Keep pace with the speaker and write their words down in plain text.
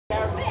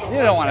You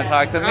don't want to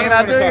talk to me,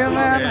 not do you,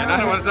 man? I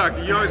don't want to talk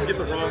to you. You always get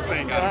the wrong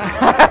thing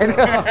out of me.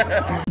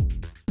 I know.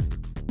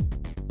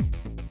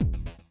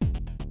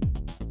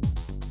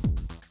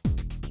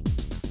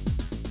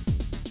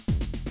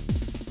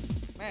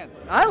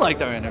 I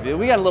liked our interview.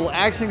 We got a little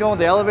action going,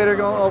 the elevator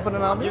going,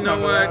 opening up. You know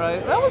what? That,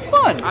 right? That was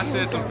fun. I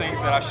said some things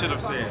that I should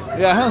have said.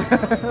 Yeah.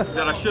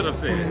 That I should have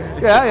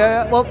said.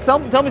 Yeah. Well, tell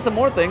me some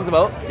more things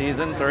about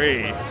season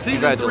 3.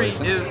 Season 3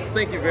 is,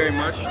 thank you very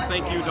much.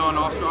 Thank you, Don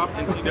Ostroff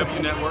and CW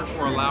Network,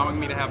 for allowing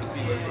me to have a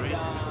season 3.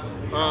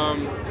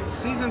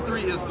 Season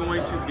 3 is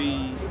going to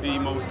be the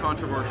most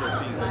controversial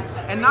season.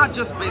 And not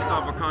just based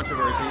off of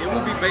controversy. It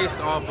will be based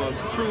off of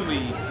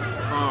truly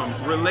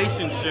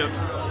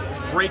relationships,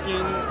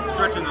 breaking,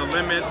 stretching the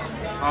limits,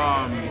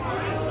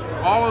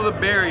 all of the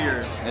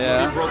barriers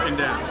will be broken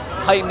down.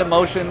 Heightened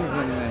emotions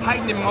and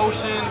heightened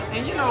emotions,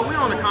 and you know, we're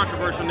on a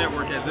controversial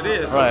network as it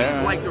is, so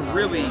we like to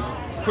really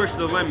push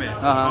the limit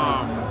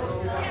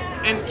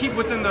and keep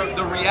within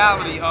the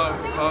reality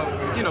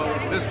of you know,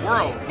 this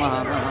world.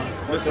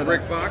 Mr.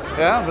 Rick Fox.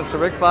 Yeah,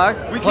 Mr. Rick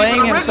Fox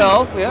playing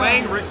himself. Yeah.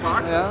 Playing Rick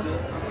Fox. Yeah.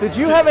 Did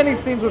you have any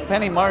scenes with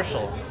Penny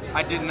Marshall?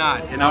 I did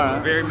not, and I was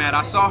very mad.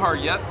 I saw her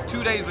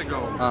 2 days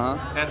ago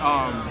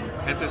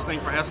at this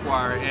thing for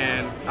Esquire,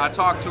 and I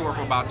talked to her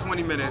for about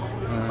 20 minutes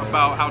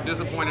about how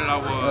disappointed I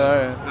was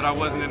that I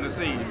wasn't in the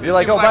scene. You're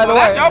like, oh, by the way,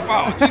 that's your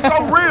fault. She's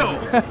so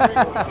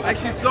real. Like,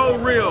 she's so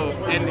real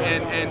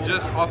and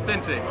just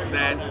authentic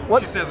that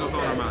she says what's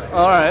on her mind.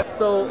 All right.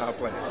 So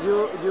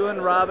you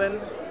and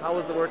Robin, how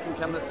was the working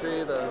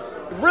chemistry?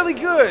 Really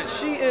good.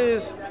 She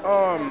is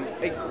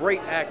a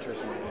great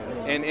actress,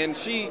 man, and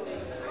she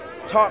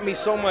taught me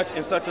so much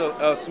in such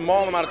a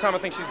small amount of time. I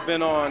think she's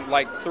been on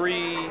like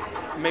 3,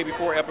 maybe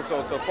 4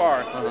 episodes so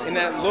far. In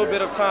that little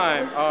bit of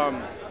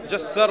time,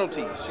 just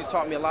subtleties. She's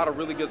taught me a lot of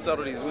really good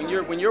subtleties. When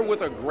you're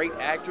with a great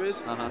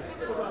actress,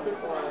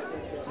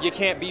 you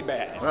can't be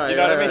bad. Right, you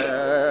know what I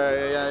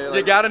mean?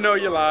 You got to know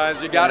your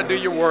lines. You got to do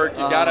your work.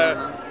 You got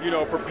to, you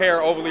know,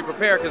 overly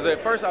prepare. Because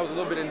at first I was a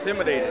little bit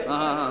intimidated.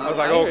 I was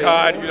like, oh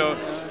God, you know,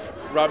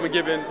 Robin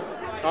Gibbons.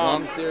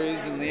 Long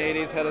series in the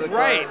 80s, head of the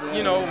class. Right,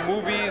 you know,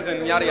 movies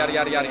and yada, yada,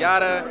 yada, yada,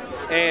 yada.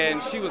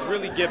 And she was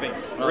really giving,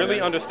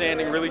 really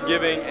understanding, really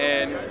giving,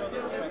 and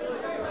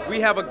we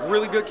have a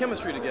really good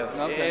chemistry together.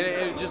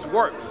 And it just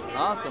works.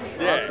 Awesome,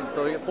 awesome.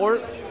 So we got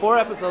four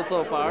episodes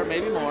so far,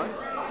 maybe more.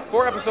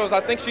 4 episodes. I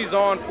think she's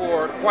on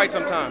for quite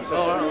some time,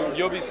 so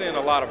you'll be seeing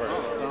a lot of her.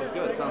 Sounds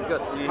good, sounds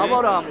good. How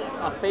about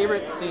a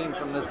favorite scene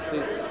from this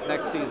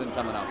next season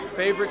coming up?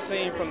 Favorite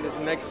scene from this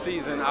next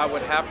season, I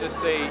would have to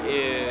say,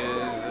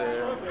 is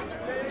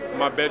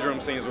my bedroom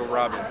scenes with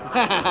Robin.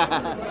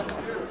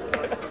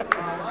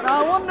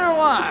 Now, I wonder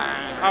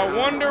why. I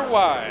wonder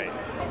why.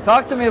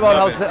 Talk to me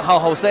about how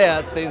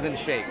Hosea stays in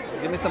shape.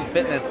 Give me some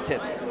fitness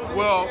tips.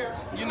 Well,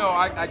 you know,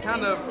 I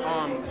kind of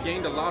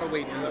gained a lot of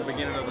weight in the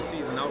beginning of the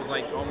season. I was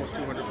like almost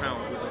 200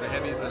 pounds, which is the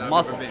heaviest that I've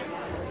ever been.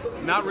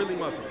 Not really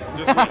muscle,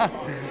 just weight.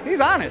 He's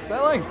honest. I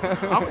like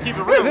that. I'm gonna keep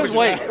it real. Just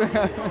weight.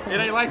 It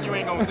ain't like you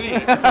ain't gonna see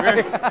it.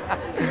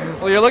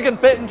 Well, you're looking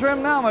fit and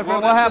trim now, my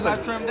friend. Well, what happened?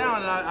 I've trimmed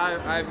down, and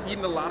I've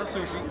eaten a lot of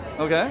sushi.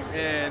 Okay.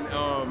 And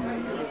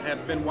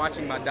have been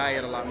watching my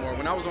diet a lot more.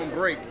 When I was on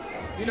break,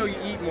 you know, you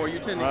eat more. You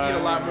tend to eat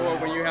a lot more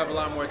when you have a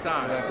lot more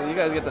time. Exactly. You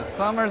guys get the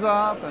summers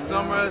off.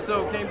 And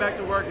so came back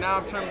to work. Now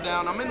I've trimmed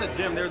down. I'm in the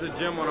gym. There's a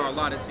gym on our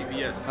lot at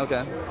CBS.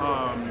 Okay.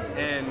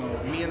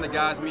 And me and the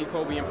guys, me,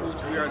 Kobe, and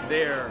Pooch, we are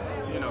there,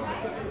 you know,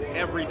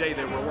 every day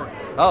that we're working.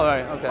 Oh,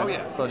 right. Okay. Oh,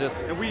 yeah. So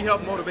and we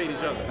help motivate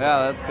each other. So.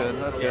 Yeah, that's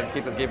good. That's good.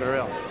 Keep it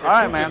real. All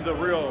right, man. He's the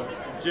real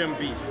gym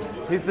beast.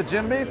 He's the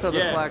gym beast or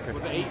the slacker?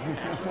 With the 8.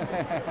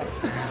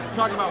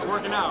 Talking about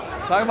working out.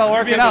 Talking about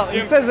working out.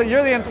 He says that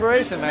you're the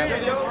inspiration, man. You're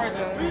the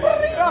inspiration. What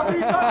are you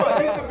talking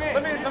about? He's the big.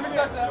 Let me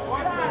touch that.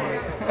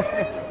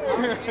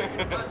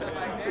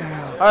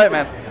 All right,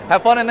 man.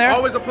 Have fun in there.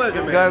 Always a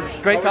pleasure,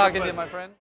 man. Great talking to you, my friend.